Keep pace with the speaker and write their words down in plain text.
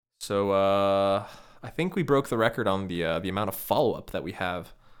So I think we broke the record on the amount of follow-up that we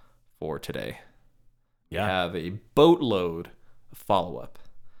have for today. We have a boatload of follow-up.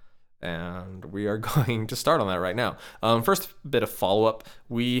 And we are going to start on that right now. First bit of follow-up.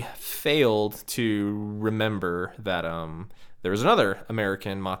 We failed to remember that there was another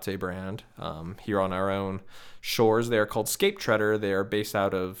American mate brand here on our own shores. They are called Scape Treader. They are based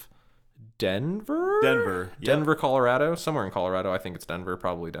out of Denver, Colorado, somewhere in Colorado. I think it's Denver,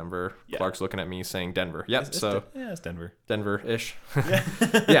 probably Denver. Yeah. Clark's looking at me saying Denver. Yep. It's Denver. Denver-ish.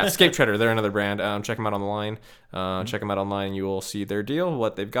 Yeah, Scape Treader. They're another brand. Check them out on the line. Check them out online. You will see their deal,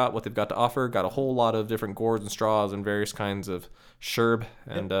 what they've got to offer. Got a whole lot of different gourds and straws and various kinds of sherb.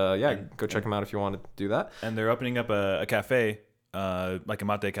 And go check them out if you want to do that. And they're opening up a cafe, like a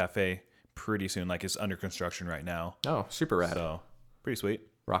mate cafe, pretty soon. Like it's under construction right now. Oh, super rad. So pretty sweet.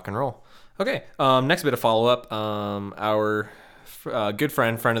 Rock and roll. Okay, next bit of follow-up. Our good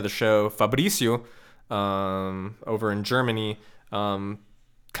friend of the show, Fabrizio, over in Germany, kind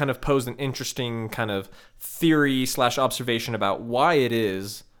of posed an interesting kind of theory / observation about why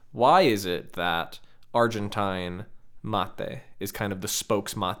is it that Argentine mate is kind of the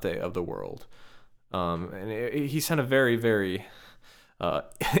spokes mate of the world. He sent a very, very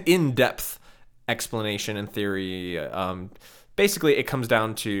in-depth explanation and theory. Basically, it comes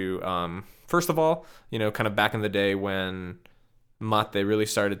down to, first of all, kind of back in the day when mate really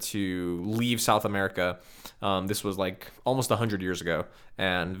started to leave South America. This was like almost 100 years ago.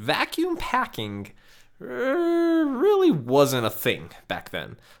 And vacuum packing really wasn't a thing back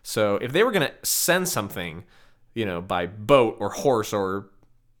then. So if they were going to send something, by boat or horse or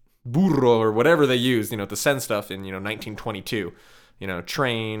burro or whatever they used, to send stuff in, 1922,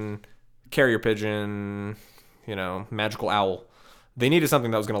 train, carrier pigeon, magical owl. They needed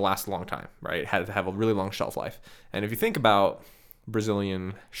something that was going to last a long time, right? It had to have a really long shelf life. And if you think about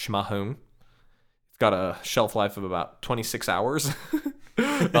Brazilian chimarrão, it's got a shelf life of about 26 hours.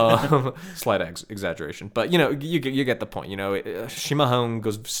 Slight exaggeration. But, you get the point. Chimarrão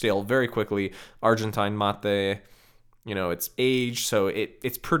goes stale very quickly. Argentine mate, it's aged, so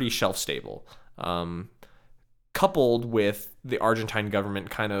it's pretty shelf stable. Coupled with the Argentine government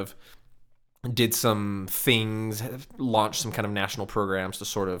kind of did some things, launched some kind of national programs to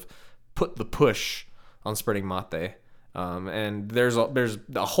sort of put the push on spreading mate. And there's a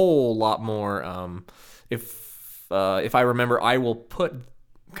whole lot more. If I remember, I will put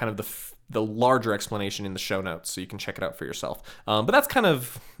kind of the larger explanation in the show notes so you can check it out for yourself. But that's kind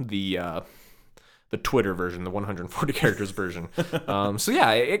of the Twitter version, the 140 characters version. So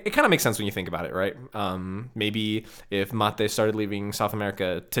yeah, it kind of makes sense when you think about it, right? Maybe if mate started leaving South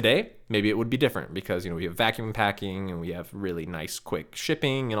America today, maybe it would be different because, we have vacuum packing and we have really nice, quick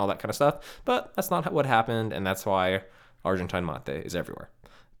shipping and all that kind of stuff. But that's not what happened, and that's why Argentine mate is everywhere.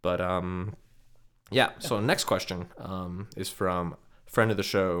 But so next question is from friend of the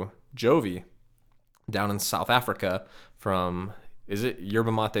show, Jovi, down in South Africa from... Is it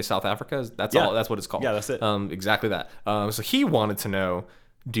Yerba Mate South Africa? That's what it's called. Yeah, that's it. Exactly that. So he wanted to know,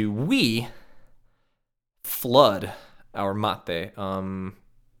 do we flood our mate?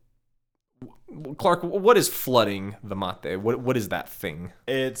 Clark, what is flooding the mate? What is that thing?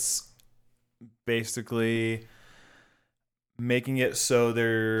 It's basically making it so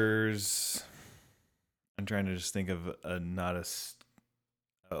there's... I'm trying to just think of a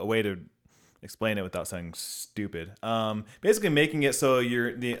way to explain it without sounding stupid. Basically making it so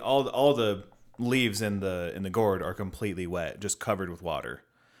all the leaves in the gourd are completely wet, just covered with water.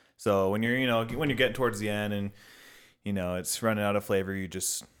 So when you're getting towards the end and it's running out of flavor, you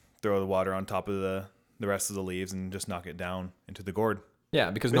just throw the water on top of the rest of the leaves and just knock it down into the gourd.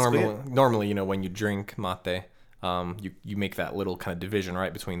 Yeah, because normally when you drink mate, you make that little kind of division,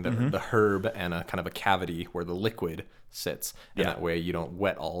 right, between the herb and a kind of a cavity where the liquid sits. And that way you don't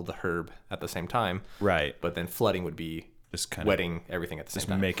wet all the herb at the same time. Right. But then flooding would be just kind of wetting everything at the same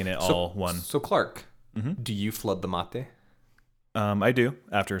time. Just making it all one. So Clark, do you flood the mate? I do,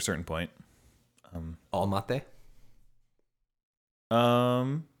 after a certain point. All mate?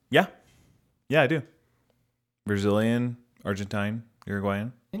 Yeah. Yeah, I do. Brazilian, Argentine,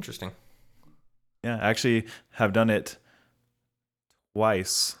 Uruguayan. Interesting. Yeah, I actually have done it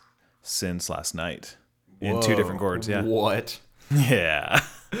twice since last night in two different gourds. Yeah. What? Yeah.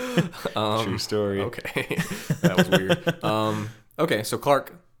 True story. Okay. That was weird. Okay, so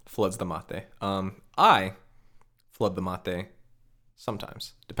Clark floods the mate. I flood the mate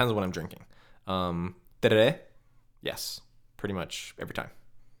sometimes. Depends on what I'm drinking. Tereré? Yes. Pretty much every time.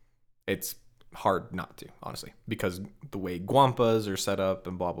 It's hard not to, honestly, because the way guampas are set up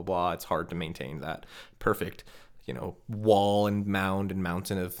and blah blah blah, it's hard to maintain that perfect wall and mound and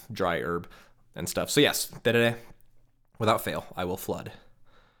mountain of dry herb and stuff. So yes, without fail, I will flood.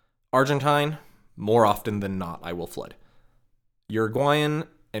 Argentine, more often than not, I will flood. Uruguayan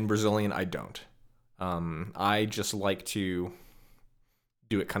and Brazilian, I don't. I just like to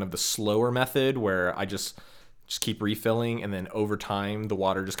do it kind of the slower method where I just keep refilling, and then over time the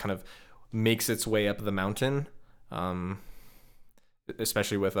water just kind of makes its way up the mountain.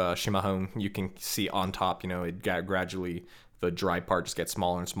 Especially with Chimarrão, you can see on top, it gradually, the dry part just gets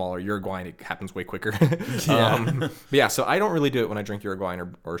smaller and smaller. Uruguayan, it happens way quicker. Yeah. So I don't really do it when I drink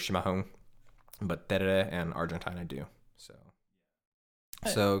Uruguayan or Chimarrão, but Tereré and Argentine I do.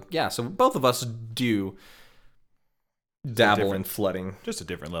 So yeah, so both of us do dabble in flooding. Just at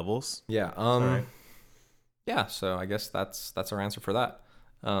different levels. Yeah. Right. Yeah, so I guess that's our answer for that.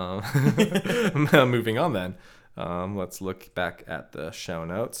 Moving on then. Let's look back at the show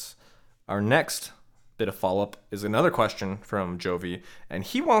notes. Our next bit of follow-up is another question from Jovi, and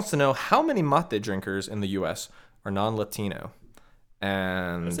he wants to know how many mate drinkers in the U.S. are non-Latino.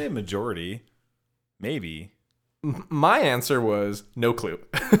 And I'd say majority, maybe. My answer was no clue.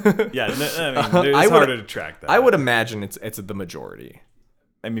 Yeah, it's harder to track that. I would imagine it's the majority.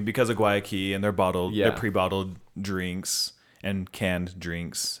 I mean, because of Guayaquil and their Yeah. pre-bottled drinks and canned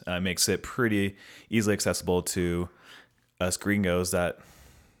drinks, makes it pretty easily accessible to us gringos that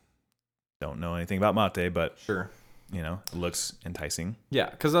don't know anything about mate, but Sure. it looks enticing. Yeah,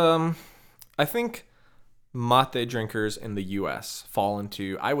 because I think mate drinkers in the U.S. fall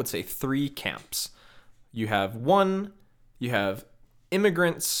into, I would say, 3 camps. You have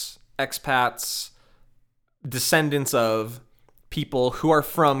immigrants, expats, descendants of people who are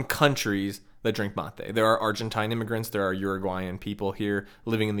from countries that drink mate. There are Argentine immigrants, there are Uruguayan people here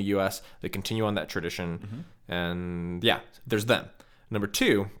living in the U.S. that continue on that tradition. And yeah, there's them. Number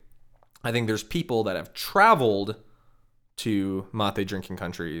 2, I think there's people that have traveled to mate drinking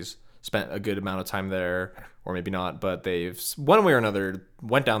countries, spent a good amount of time there, or maybe not, but they've one way or another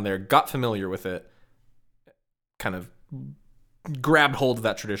went down there, got familiar with it, kind of grabbed hold of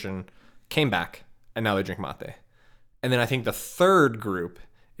that tradition, came back, and now they drink mate. And then I think the third group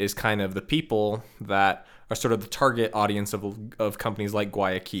is kind of the people that are sort of the target audience of companies like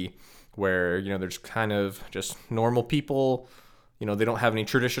Guayaquil, where, there's kind of just normal people, they don't have any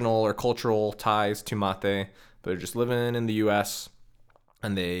traditional or cultural ties to mate, but they're just living in the U.S.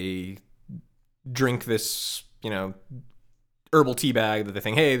 and they drink this, herbal tea bag that they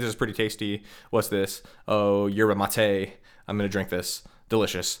think, hey, this is pretty tasty. What's this? Oh, yerba mate. I'm going to drink this.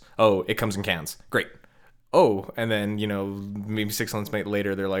 Delicious. Oh, it comes in cans. Great. Oh, and then, maybe 6 months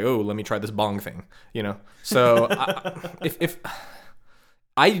later, they're like, oh, let me try this bong thing, So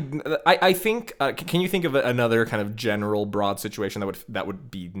I think, can you think of another kind of general broad situation that would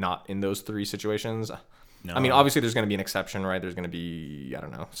be not in those 3 situations? No. I mean, obviously there's going to be an exception, right? There's going to be, I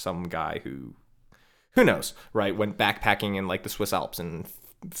don't know, some guy who knows, right? Went backpacking in like the Swiss Alps and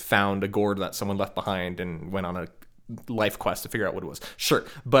found a gourd that someone left behind and went on a life quest to figure out what it was. Sure.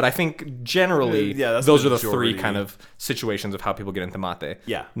 But I think generally those are the 3 kind of situations of how people get into mate.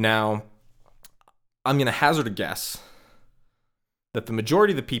 Yeah. Now, I'm going to hazard a guess that the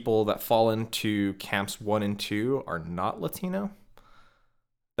majority of the people that fall into camps 1 and 2 are not Latino.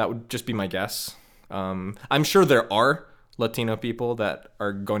 That would just be my guess. I'm sure there are Latino people that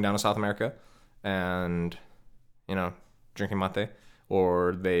are going down to South America and, drinking mate,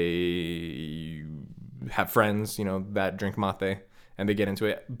 or they have friends, that drink mate and they get into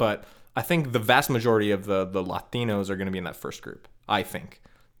it. But I think the vast majority of the Latinos are going to be in that first group. I think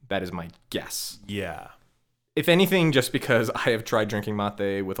that is my guess. Yeah. If anything, just because I have tried drinking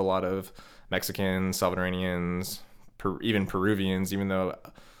mate with a lot of Mexicans, Salvadoranians, even Peruvians, even though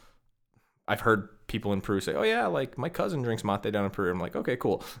I've heard people in Peru say, oh yeah, like my cousin drinks mate down in Peru. I'm like, okay,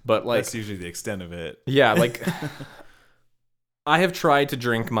 cool. But like, that's usually the extent of it. Yeah. Like I have tried to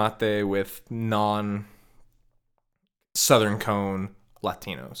drink mate with non-Southern Cone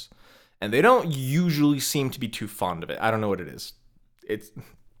Latinos, and they don't usually seem to be too fond of it. I don't know what it is. It's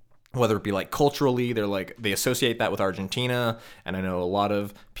whether it be like culturally, they associate that with Argentina. And I know a lot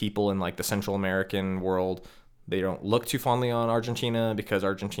of people in like the Central American world, they don't look too fondly on Argentina because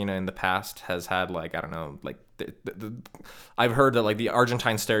Argentina in the past has had like, I don't know, like I've heard that like the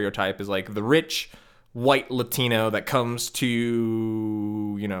Argentine stereotype is like the rich white Latino that comes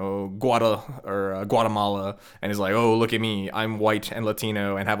to, Guatemala and is like, oh, look at me, I'm white and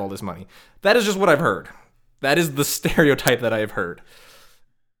Latino and have all this money. That is just what I've heard. That is the stereotype that I have heard.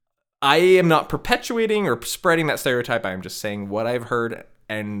 I am not perpetuating or spreading that stereotype. I am just saying what I've heard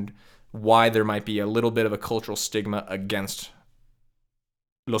and why there might be a little bit of a cultural stigma against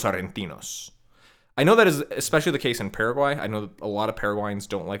los argentinos. I know that is especially the case in Paraguay. I know that a lot of Paraguayans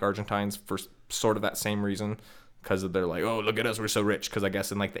don't like Argentines for sort of that same reason, because they're like, oh, look at us, we're so rich. Because I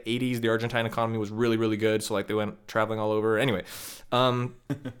guess in like the 80s, the Argentine economy was really, really good. So like they went traveling all over. Anyway,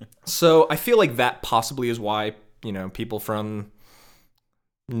 so I feel like that possibly is why, people from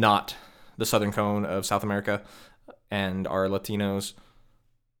not the southern cone of South America and our Latinos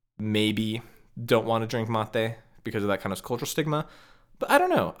maybe don't want to drink mate because of that kind of cultural stigma. But I don't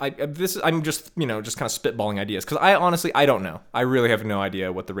know. I'm just kind of spitballing ideas, because I don't know. I really have no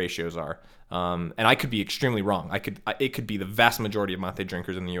idea what the ratios are, and I could be extremely wrong. It could be the vast majority of mate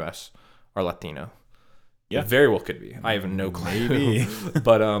drinkers in the U.S. are Latino. Yeah, it very well could be. I have no clue. Maybe.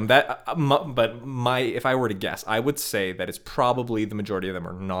 But if I were to guess, I would say that it's probably the majority of them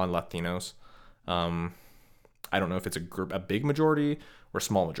are non-Latinos. I don't know if it's a big majority or a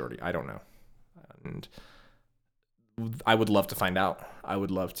small majority. I don't know, and I would love to find out. I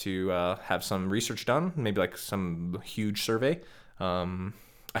would love to have some research done, maybe like some huge survey.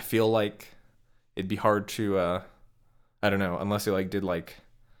 I feel like it'd be hard to, I don't know, unless you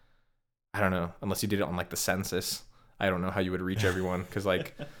unless you did it on like the census. I don't know how you would reach everyone, because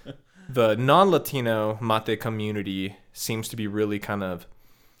like the non-Latino mate community seems to be really kind of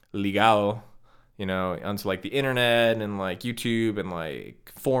ligado, onto like the internet and like YouTube and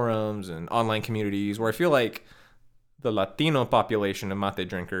like forums and online communities, where I feel like the Latino population of mate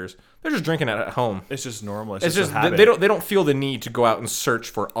drinkers, they're just drinking it at home. It's just normal. It's just they don't feel the need to go out and search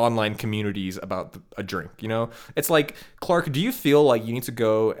for online communities about a drink. It's like, Clark, do you feel like you need to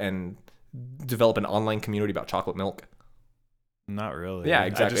go and develop an online community about chocolate milk? Not really. Yeah,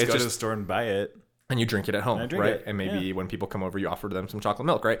 exactly. I just go to the store and buy it, and you drink it at home, right? It. And maybe when people come over, you offer them some chocolate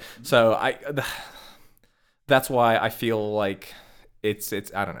milk, right? So that's why I feel like it's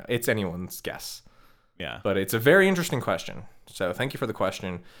I don't know. It's anyone's guess. Yeah. But it's a very interesting question. So thank you for the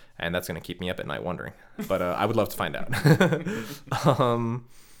question, and that's going to keep me up at night wondering. But I would love to find out.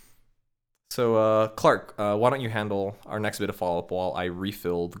 So Clark, why don't you handle our next bit of follow-up while I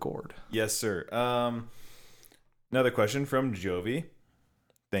refill the gourd? Yes, sir. Another question from Jovi.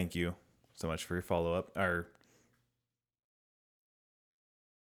 Thank you so much for your follow-up. Our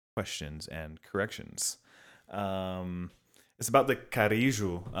questions and corrections. It's about the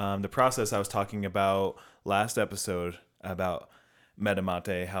cariju, the process I was talking about last episode about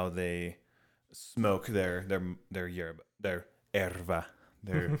Metamate, how they smoke their yerba, their erva,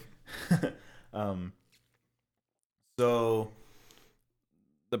 their so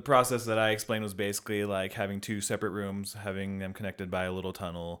the process that I explained was basically like having two separate rooms, having them connected by a little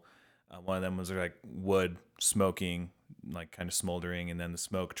tunnel. One of them was like wood smoking, like kind of smoldering, and then the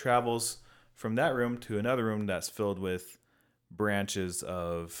smoke travels from that room to another room that's filled with branches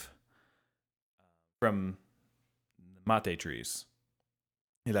from mate trees,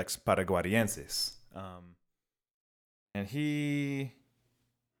 Ilex paraguariensis, and he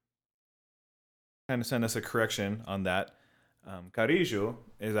kind of sent us a correction on that. Cariju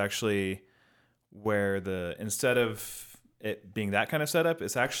is actually where instead of it being that kind of setup,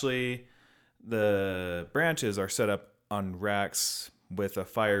 it's actually the branches are set up on racks with a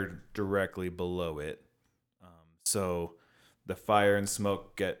fire directly below it. So the fire and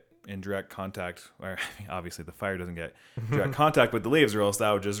smoke get in direct contact, or obviously the fire doesn't get direct contact with the leaves, or else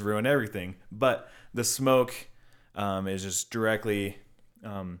that would just ruin everything. But the smoke is just directly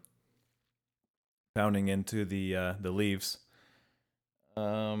pounding into the leaves.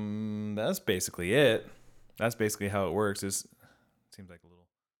 That's basically it. That's basically how it works. It seems like a little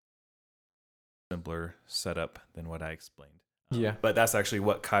simpler setup than what I explained. Yeah. But that's actually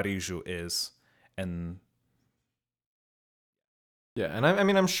what cariju is. And yeah, and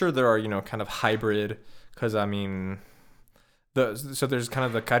I'm sure there are, kind of hybrid, because so there's kind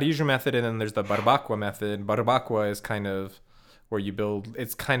of the cariju method, and then there's the barbacoa method. Barbacoa is kind of where you build,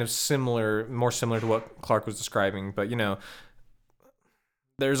 it's kind of more similar to what Clark was describing, but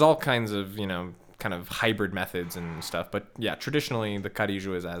there's all kinds of, kind of hybrid methods and stuff. But yeah, traditionally the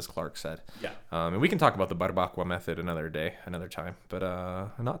cariju is as Clark said. Yeah. And we can talk about the barbacoa method another day, another time, but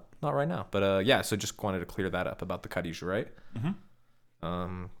not right now. But yeah, so just wanted to clear that up about the cariju, right? Mm-hmm.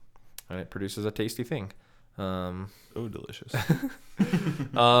 And it produces a tasty thing. Oh, delicious.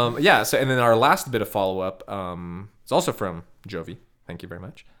 Yeah. So, and then our last bit of follow up is also from Jovi. Thank you very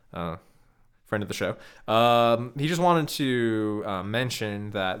much. Friend of the show. He just wanted to mention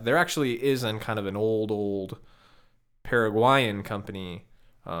that there actually is kind of an old Paraguayan company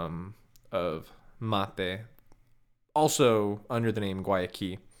of mate, also under the name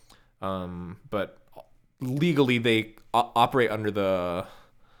Guayaquil, but legally they operate under the,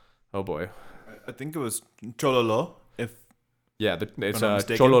 oh boy, I think it was Chololo. it's I'm not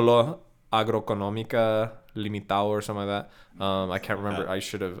mistaken. Chololo Agroeconómica Limitado or something like that. I can't remember. I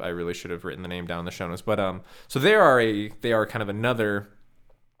really should have written the name down in the show notes. But so they are kind of another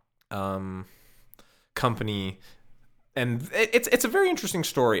company, and it's a very interesting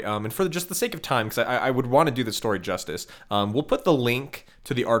story. And for just the sake of time, because I would want to do the story justice, we'll put the link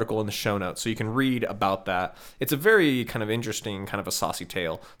to the article in the show notes so you can read about that. It's a very kind of interesting, kind of a saucy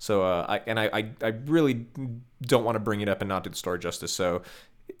tale. So I really don't want to bring it up and not do the story justice. So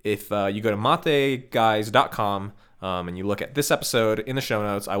if you go to mateguys.com and you look at this episode in the show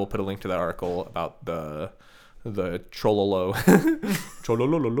notes, I will put a link to that article about the Chololo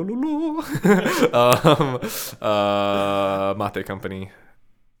mate company,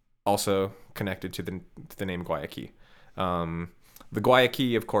 also connected to the name Guayaki. The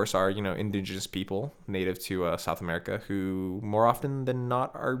Guayaki, of course, are indigenous people native to South America who more often than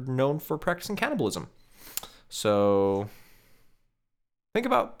not are known for practicing cannibalism. So think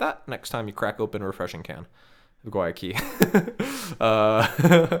about that next time you crack open a refreshing can of Guayaki.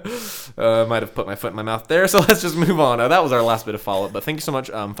 Might have put my foot in my mouth there, so let's just move on. That was our last bit of follow-up, but thank you so much,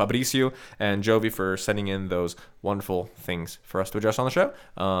 Fabricio and Jovi, for sending in those wonderful things for us to address on the show.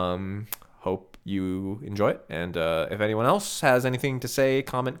 Hope you enjoy it, and if anyone else has anything to say,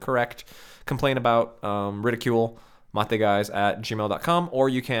 comment, correct, complain about, ridicule, mateguys@gmail.com, or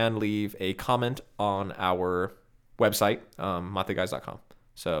you can leave a comment on our website, mateguys.com.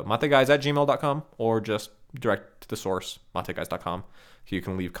 So mateguys@gmail.com, or just direct to the source, mateguys.com. So you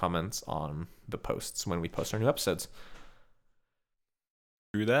can leave comments on the posts when we post our new episodes.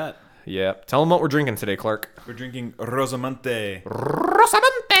 Do that. Yeah. Tell them what we're drinking today, Clark. We're drinking Rosamonte.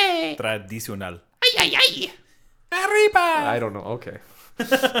 Rosamonte! Tradicional. Ay, ay, ay. Arriba! I don't know. Okay.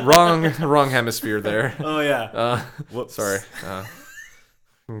 wrong hemisphere there. Oh, yeah. Whoops. Sorry.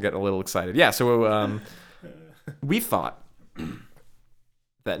 I'm getting a little excited. Yeah, so we thought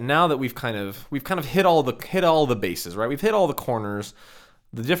that now that we've kind of hit all the bases, right? We've hit all the corners,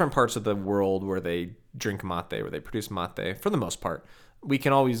 the different parts of the world where they drink mate, where they produce mate, for the most part. We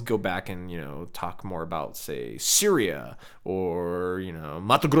can always go back and, talk more about, say, Syria or,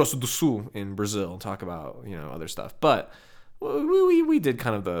 Mato Grosso do Sul in Brazil, talk about, other stuff. But we did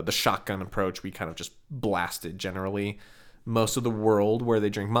kind of the shotgun approach. We kind of just blasted generally most of the world where they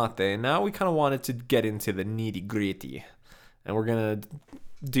drink mate. And now we kind of wanted to get into the nitty-gritty. And we're going to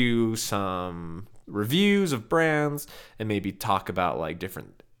do some reviews of brands and maybe talk about like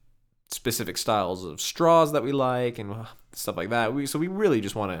different specific styles of straws that we like and stuff like that. So we really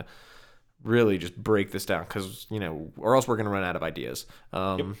just want to break this down because, or else we're going to run out of ideas.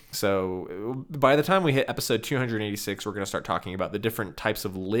 So by the time we hit episode 286, we're going to start talking about the different types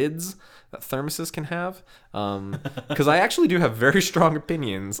of lids that thermoses can have. Because I actually do have very strong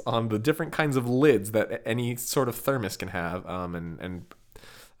opinions on the different kinds of lids that any sort of thermos can have, and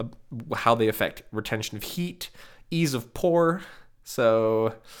how they affect retention of heat, ease of pour.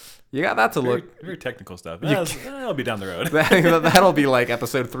 So you got that to look. Very technical stuff. That'll be down the road. That'll be like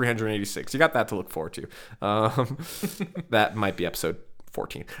episode 386. You got that to look forward to. That might be episode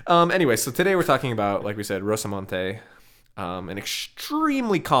 14. Anyway, so today we're talking about, like we said, Rosamonte, an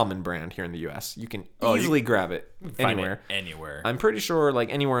extremely common brand here in the U.S. You can easily grab it anywhere. I'm pretty sure,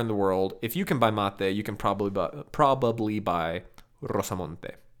 like anywhere in the world, if you can buy mate, you can probably buy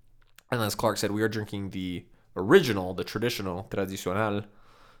Rosamonte. And as Clark said, we are drinking the original, the traditional, tradicional,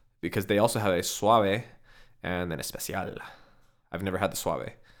 because they also have a suave and then a especial. I've never had the suave,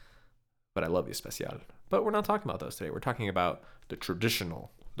 but I love the especial. But we're not talking about those today. We're talking about the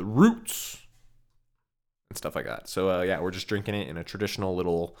traditional, the roots, and stuff like that. So yeah, we're just drinking it in a traditional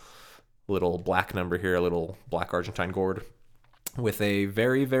little black number here, a little black Argentine gourd with a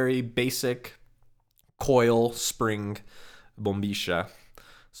very, very basic coil spring bombilla.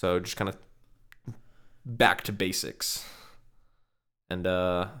 So just kind of back to basics. And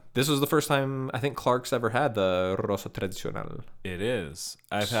this was the first time I think Clark's ever had the Rosa Tradicional. It is.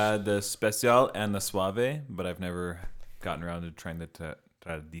 I've had the Special and the Suave, but I've never gotten around to trying the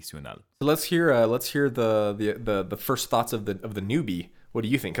Tradicional. So let's hear the first thoughts of the newbie. What do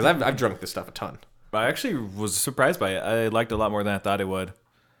you think? Because I've drunk this stuff a ton. I actually was surprised by it. I liked it a lot more than I thought it would.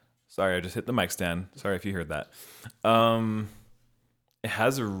 Sorry, I just hit the mic stand. Sorry if you heard that. It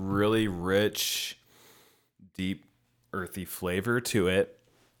has a really rich, deep, earthy flavor to it.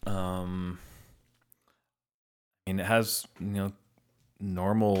 And it has,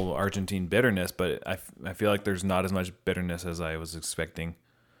 normal Argentine bitterness, but I feel like there's not as much bitterness as I was expecting.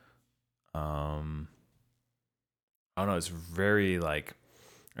 I don't know. It's very like,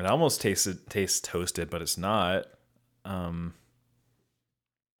 it almost tastes toasted, but it's not. I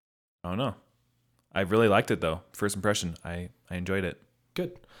don't know. I really liked it though. First impression, I enjoyed it.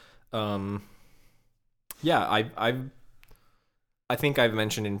 Good. Um, yeah, I think I've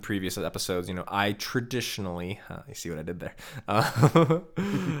mentioned in previous episodes, I traditionally, you see what I did there.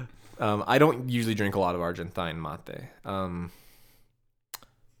 I don't usually drink a lot of Argentine mate,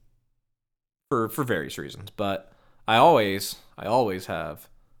 for various reasons, but I always have,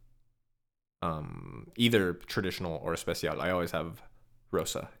 either traditional or especial. I always have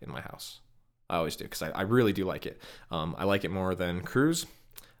Rosa in my house. I always do because I really do like it. I like it more than Cruz.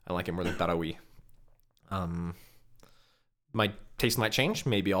 I like it more than Tarahui. Um, my taste might change.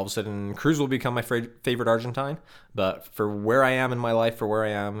 Maybe all of a sudden Cruz will become my favorite Argentine. But for where I am in my life, for where I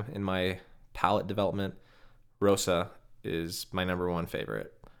am in my palate development, Rosa is my number one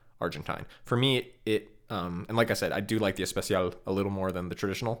favorite Argentine. For me, and like I said, I do like the Especial a little more than the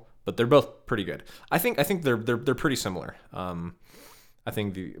traditional, but they're both pretty good. I think they're pretty similar. I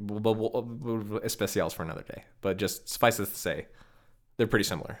think Especials for another day, but just suffice it to say, they're pretty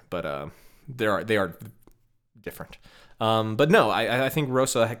similar, but they are different. But no, I think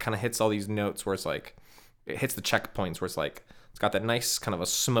Rosa kind of hits all these notes where it's like it hits the checkpoints where it's like it's got that nice kind of a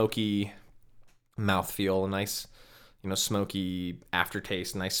smoky mouthfeel, a nice smoky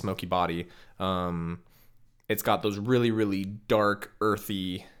aftertaste, nice smoky body. It's got those really really dark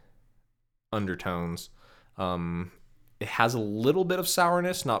earthy undertones. It has a little bit of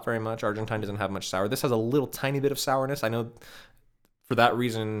sourness, not very much. Argentine doesn't have much sour. This has a little tiny bit of sourness. I know for that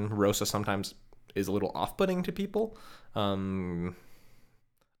reason Rosa sometimes is a little off-putting to people. I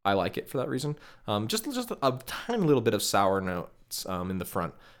like it for that reason. Just a tiny little bit of sour notes in the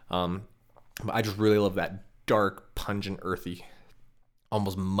front. But I just really love that dark, pungent, earthy,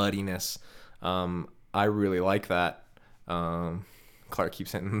 almost muddiness. I really like that. Clark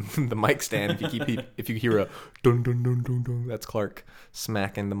keeps hitting the mic stand. If you hear a dun dun dun dun dun, that's Clark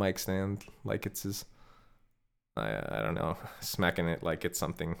smacking the mic stand like it's his. I don't know, smacking it like it's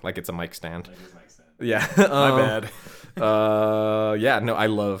something, like it's a mic stand. Like his mic stand. Yeah. My bad. Yeah. No, I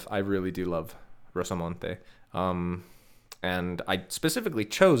really do love Rosamonte. And I specifically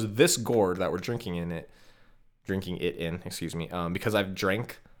chose this gourd that we're drinking it in, excuse me, because I've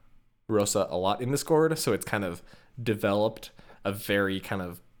drank Rosa a lot in this gourd, so it's kind of developed a very kind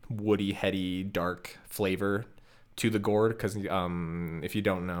of woody, heady, dark flavor to the gourd. Because if you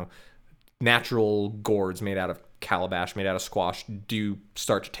don't know, natural gourds made out of calabash, made out of squash, do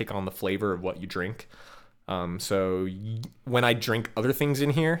start to take on the flavor of what you drink. So when I drink other things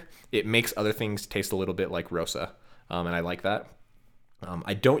in here, it makes other things taste a little bit like Rosa, and I like that.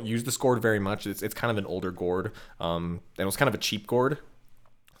 I don't use this gourd very much. It's kind of an older gourd, and it was kind of a cheap gourd.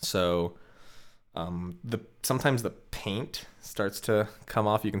 So sometimes the paint starts to come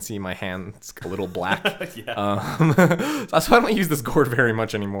off. You can see my hand's a little black. Yeah. That's why I don't use this gourd very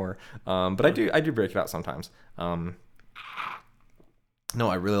much anymore. But I do break it out sometimes. No,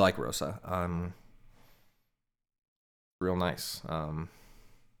 I really like Rosa. Real nice.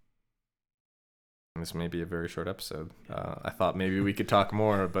 This may be a very short episode. I thought maybe we could talk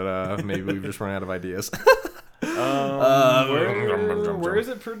more, but maybe we've just run out of ideas. Where is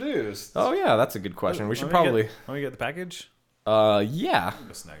it produced? Oh yeah, that's a good question. We should probably. Let me get the package. Yeah. I'm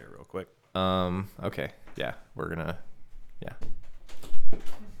gonna snag it real quick. Okay. Yeah, we're gonna. Yeah.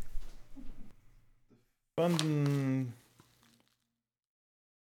 Fun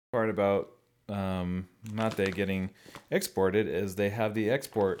part about mate getting exported is they have the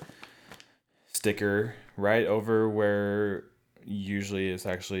export sticker right over where usually it's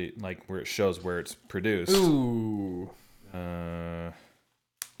actually like where it shows where it's produced. Ooh.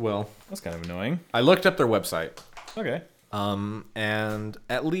 Well, that's kind of annoying. I looked up their website. Okay. And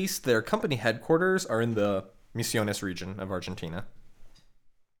at least their company headquarters are in the Misiones region of Argentina.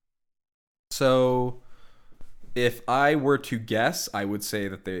 So, if I were to guess, I would say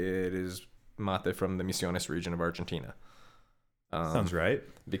that it is mate from the Misiones region of Argentina. Sounds right.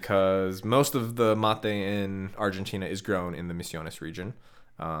 Because most of the mate in Argentina is grown in the Misiones region.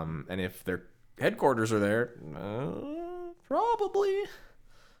 And if their headquarters are there, probably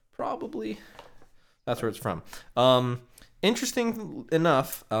that's where it's from. Interesting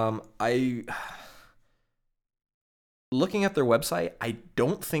enough, looking at their website, I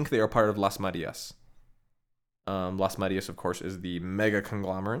don't think they are part of Las Marias. Las Marias, of course, is the mega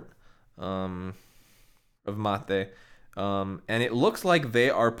conglomerate of mate. And it looks like they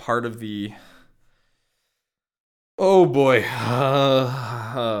are part of the... Oh boy.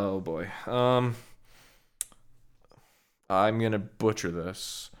 I'm going to butcher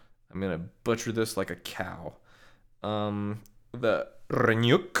this. I'm going to butcher this like a cow. The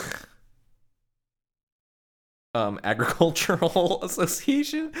Renyuk Agricultural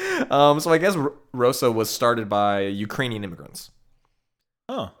Association. So I guess Rosa was started by Ukrainian immigrants.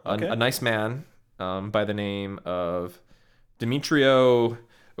 Oh, okay. A nice man by the name of Dmitrio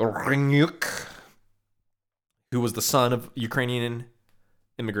Renyuk, who was the son of Ukrainian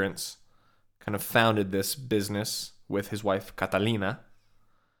immigrants, kind of founded this business with his wife Catalina,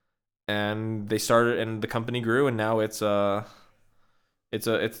 and they started, and the company grew, and now it's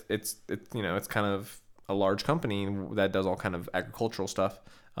it's kind of a large company that does all kind of agricultural stuff.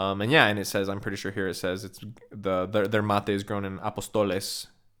 And it says, I'm pretty sure here it says it's their mate is grown in Apostoles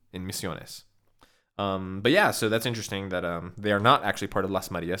in Misiones. But yeah, so that's interesting that they are not actually part of Las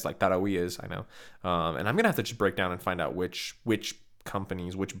Marias like Tarahui is, I know. And I'm gonna have to just break down and find out which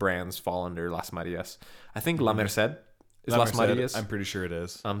companies, which brands fall under Las Marias. I think La Merced is Las Marias. I'm pretty sure it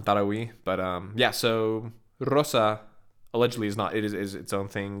is. Tarahui, but yeah. So Rosa allegedly is not. It is its own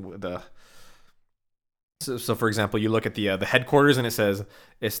thing. So for example, you look at the headquarters and it says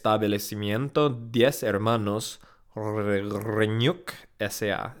Establecimiento 10 Hermanos Reñuc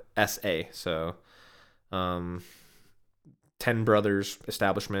S.A. So 10 Brothers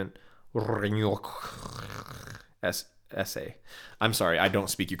Establishment Reñuc S.A. I'm sorry, I don't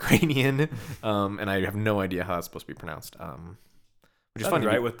speak Ukrainian, and I have no idea how that's supposed to be pronounced. Which is funny,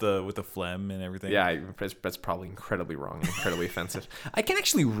 right? With the phlegm and everything. Yeah, that's probably incredibly wrong and incredibly offensive. I can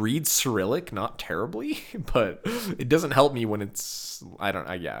actually read Cyrillic, not terribly, but it doesn't help me when it's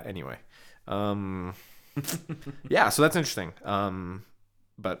yeah. Anyway, yeah. So that's interesting.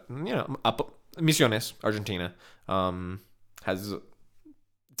 But Misiones, Argentina, has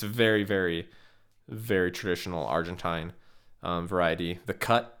it's a very very very traditional Argentine variety. The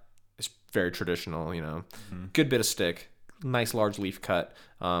cut is very traditional. Good bit of stick. Nice large leaf cut,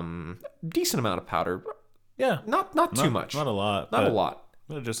 decent amount of powder. Yeah, not too much, not a lot,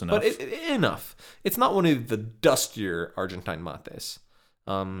 but just enough. But enough. It's not one of the dustier Argentine mates.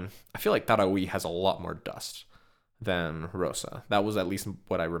 I feel like Tarahui has a lot more dust than Rosa. That was at least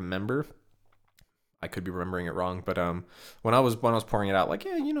what I remember. I could be remembering it wrong, but when I was pouring it out, like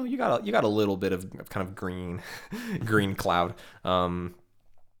you got a little bit of kind of green cloud.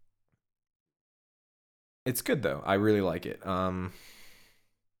 It's good though. I really like it. Have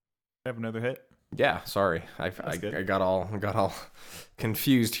another hit? Yeah, sorry. I got all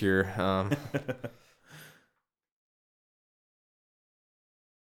confused here.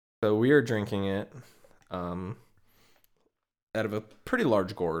 So we are drinking it out of a pretty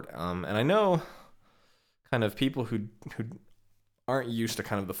large gourd. And I know kind of people who aren't used to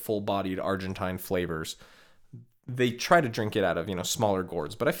kind of the full-bodied Argentine flavors, they try to drink it out of smaller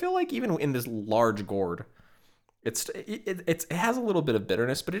gourds, but I feel like even in this large gourd, it has a little bit of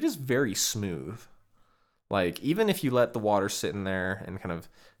bitterness, but it is very smooth. Like even if you let the water sit in there and kind of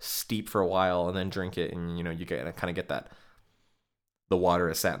steep for a while and then drink it, and you get that the water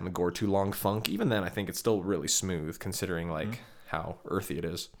has sat in the gourd too long funk. Even then, I think it's still really smooth considering how earthy it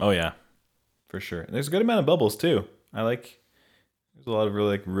is. Oh yeah, for sure. There's a good amount of bubbles too. There's a lot of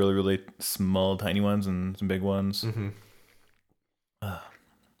really really small, tiny ones and some big ones. Mm-hmm.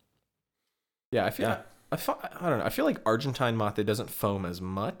 Yeah, I don't know. I feel like Argentine mate doesn't foam as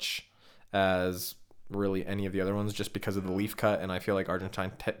much as really any of the other ones, just because of the leaf cut. And I feel like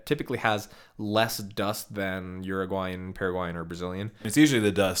Argentine typically has less dust than Uruguayan, Paraguayan, or Brazilian. It's usually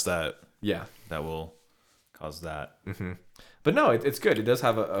the dust that will cause that. Mm-hmm. But no, it's good. It does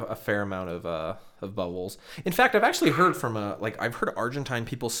have a fair amount of bubbles. In fact, I've actually heard from I've heard Argentine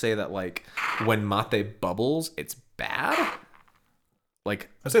people say that when mate bubbles, it's bad. I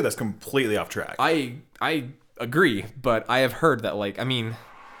say that's completely off track. I agree, but I have heard that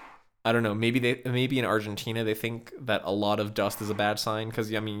I don't know, maybe in Argentina they think that a lot of dust is a bad sign,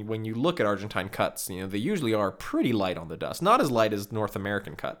 because when you look at Argentine cuts, they usually are pretty light on the dust, not as light as North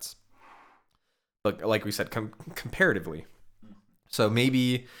American cuts, but like we said, comparatively. So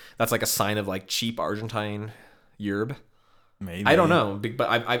maybe that's a sign of cheap Argentine yerb. Maybe. I don't know, but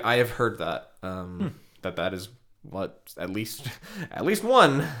I have heard that that is what at least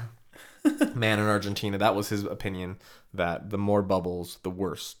one man in Argentina, that was his opinion, that the more bubbles, the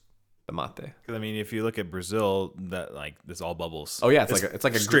worse the mate. Because if you look at Brazil, that it's all bubbles. Oh yeah, it's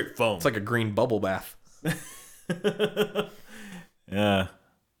like a straight foam. It's like a green bubble bath. Yeah,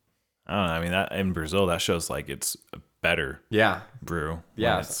 I don't know. That in Brazil, that shows it's a better brew.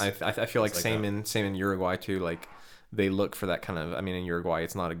 Yeah, I feel like same in Uruguay too. They look for that kind of. In Uruguay,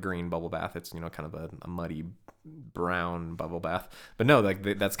 it's not a green bubble bath. It's kind of a muddy brown bubble bath. But no,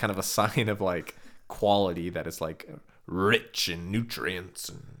 that's kind of a sign of quality, that it's rich in nutrients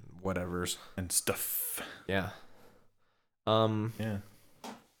and whatever's and stuff. Yeah. Yeah.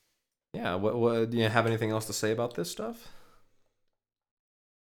 Yeah. What do you have anything else to say about this stuff?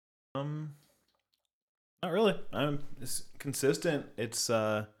 Not really. It's consistent. It's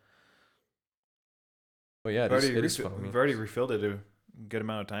Well, yeah, it is foamy. we've already refilled it a good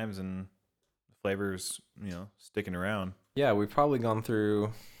amount of times, and the flavors, sticking around. Yeah, we've probably gone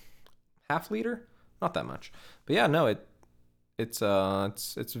through half liter, not that much, but yeah, no, it's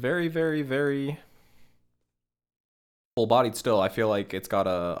very, very, very full bodied still. I feel like it's got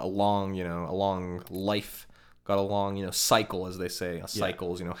a long, a long life, got a long, cycle, as they say. A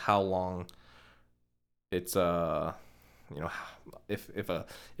cycle is, how long it's if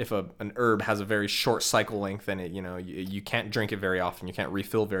an herb has a very short cycle length, then it you can't drink it very often. You can't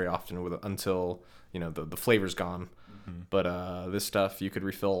refill very often until the flavor's gone. Mm-hmm. But this stuff you could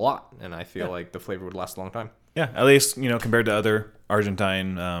refill a lot, and I feel like the flavor would last a long time. Yeah, at least compared to other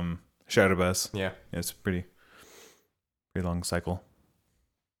Argentine Charabas. Yeah, it's pretty long cycle.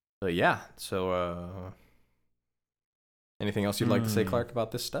 But yeah, so anything else you'd like to say, Clark,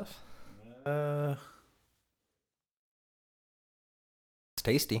 about this stuff? It's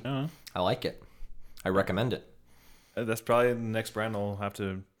tasty. I like it. I recommend it. That's probably the next brand I'll have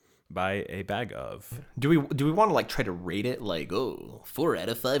to buy a bag of. Do we want to try to rate it 4 out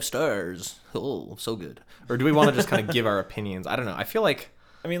of 5 stars? Oh, so good. Or do we want to just kind of give our opinions? I don't know. I feel like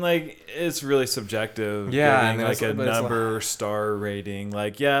it's really subjective. Yeah, giving, a number star rating.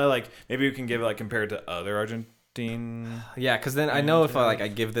 Maybe we can give it compared to other Argentine. Yeah, because then I know if I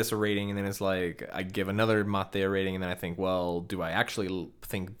give this a rating, and then it's I give another mate a rating, and then I think, well, do I actually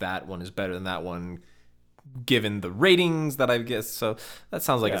think that one is better than that one, given the ratings that I guess? So that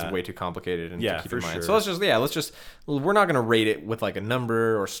sounds like it's way too complicated and to keep in mind. Sure. So let's just we're not gonna rate it with a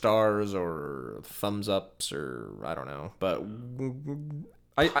number or stars or thumbs ups or I don't know, but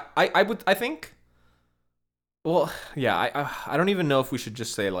I think. Well, yeah, I don't even know if we should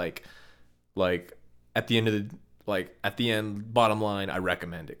just say at the end of the bottom line, I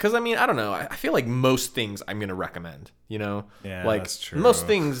recommend it. Because I don't know. I feel like most things I'm gonna recommend. Yeah, that's true. Most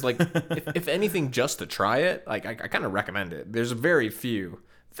things, if anything, just to try it, I kind of recommend it. There's very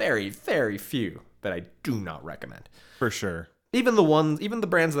very few that I do not recommend. For sure. Even the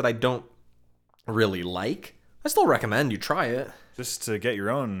brands that I don't really like, I still recommend you try it. Just to get your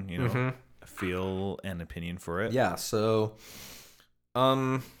own, feel and opinion for it. Yeah. So,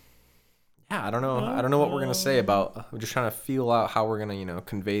 yeah, I don't know what we're gonna say about. We're just trying to feel out how we're gonna,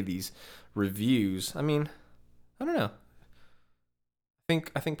 convey these reviews. I don't know.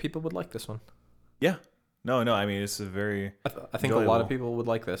 I think people would like this one. Yeah. No. It's a very. I think enjoyable. A lot of people would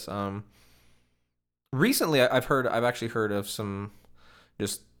like this. Recently, I've actually heard of some,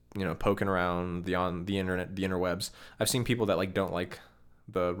 just poking around on the internet, the interwebs. I've seen people that don't like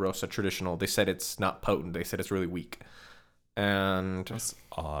the Rosa traditional. They said it's not potent. They said it's really weak, and that's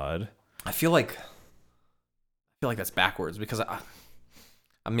odd. I feel like that's backwards because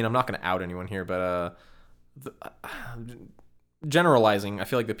I'm not going to out anyone here, but generalizing, I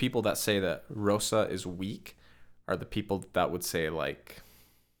feel like the people that say that Rosa is weak are the people that would say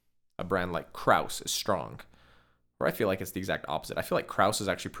a brand like Kraus is strong. Or I feel like it's the exact opposite. I feel like Kraus is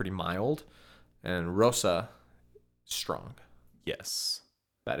actually pretty mild and Rosa is strong. Yes.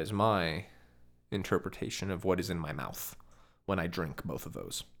 That is my interpretation of what is in my mouth when I drink both of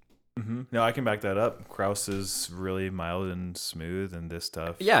those. Mm-hmm. No, I can back that up. Kraus is really mild and smooth, and this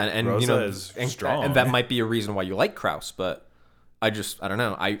stuff. Yeah, and Rosa is strong, and that might be a reason why you like Kraus. But I don't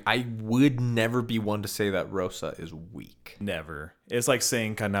know. I would never be one to say that Rosa is weak. Never. It's like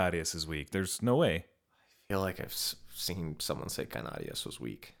saying Canarias is weak. There's no way. I feel like I've seen someone say Canarias was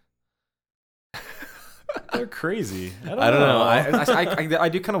weak. They're crazy. I don't know. I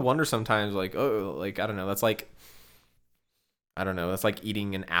do kind of wonder sometimes. I don't know. That's I don't know. That's like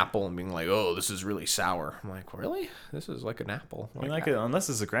eating an apple and being like, "Oh, this is really sour." I'm like, "Really? This is like an apple." Unless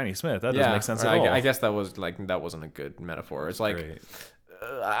it's a Granny Smith, that doesn't make sense at all. I guess that wasn't a good metaphor. It's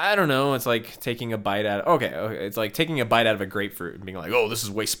I don't know. It's like taking a bite out. Okay. It's like taking a bite out of a grapefruit and being like, "Oh, this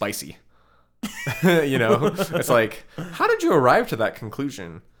is way spicy." It's like, how did you arrive to that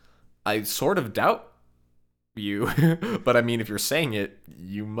conclusion? I sort of doubt you, but if you're saying it,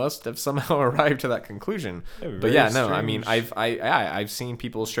 you must have somehow arrived to that conclusion. But yeah, no, strange. I've seen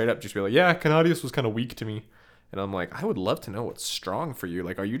people straight up just be like, yeah, Canadius was kind of weak to me, and I'm like, I would love to know what's strong for you.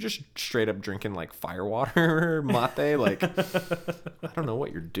 Are you just straight up drinking firewater mate? I don't know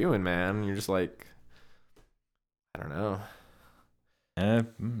what you're doing, man. You're just I don't know. I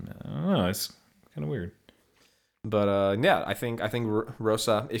don't know. It's kind of weird. But yeah, I think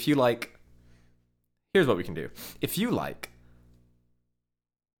Rosa. If you like. Here's what we can do. If you like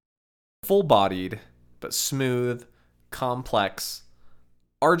full-bodied but smooth, complex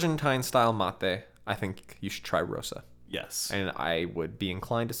Argentine-style mate, I think you should try Rosa. Yes. And I would be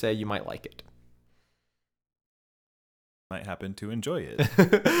inclined to say you might like it. might happen to enjoy it.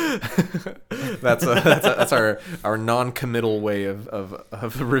 That's our non-committal way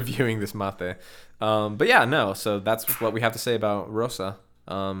of reviewing this mate. But yeah, no. So that's what we have to say about Rosa.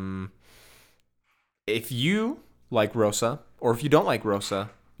 If you like Rosa, or if you don't like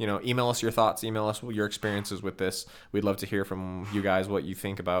Rosa, email us your thoughts. Email us your experiences with this. We'd love to hear from you guys what you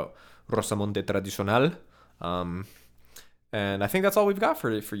think about Rosamonte Tradicional. And I think that's all we've got for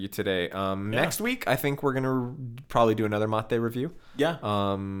you today. Next week, I think we're gonna probably do another mate review. Yeah.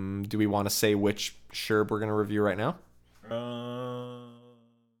 Do we want to say which sherb we're gonna review right now?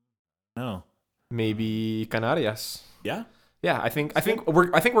 No. Maybe Canarias. Yeah. Yeah, I think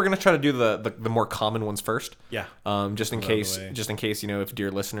we're gonna try to do the more common ones first. Yeah. Just in case, if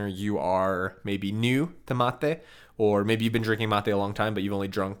dear listener, you are maybe new to mate, or maybe you've been drinking mate a long time, but you've only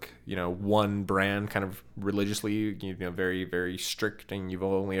drunk one brand kind of religiously, very very strict, and you've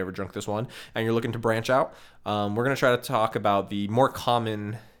only ever drunk this one, and you're looking to branch out. We're gonna try to talk about the more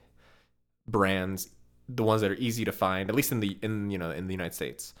common brands, the ones that are easy to find, at least in the United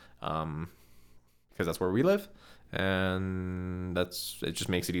States, because that's where we live. And it just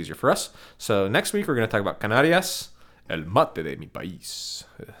makes it easier for us. So next week we're going to talk about Canarias, el mate de mi país,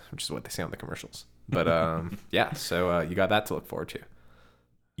 which is what they say on the commercials. But yeah, so you got that to look forward to.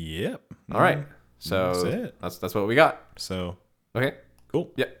 Yep. All right. So that's it. That's what we got. So okay,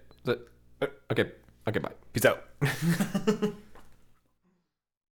 cool. Yeah. Okay. Bye. Peace out.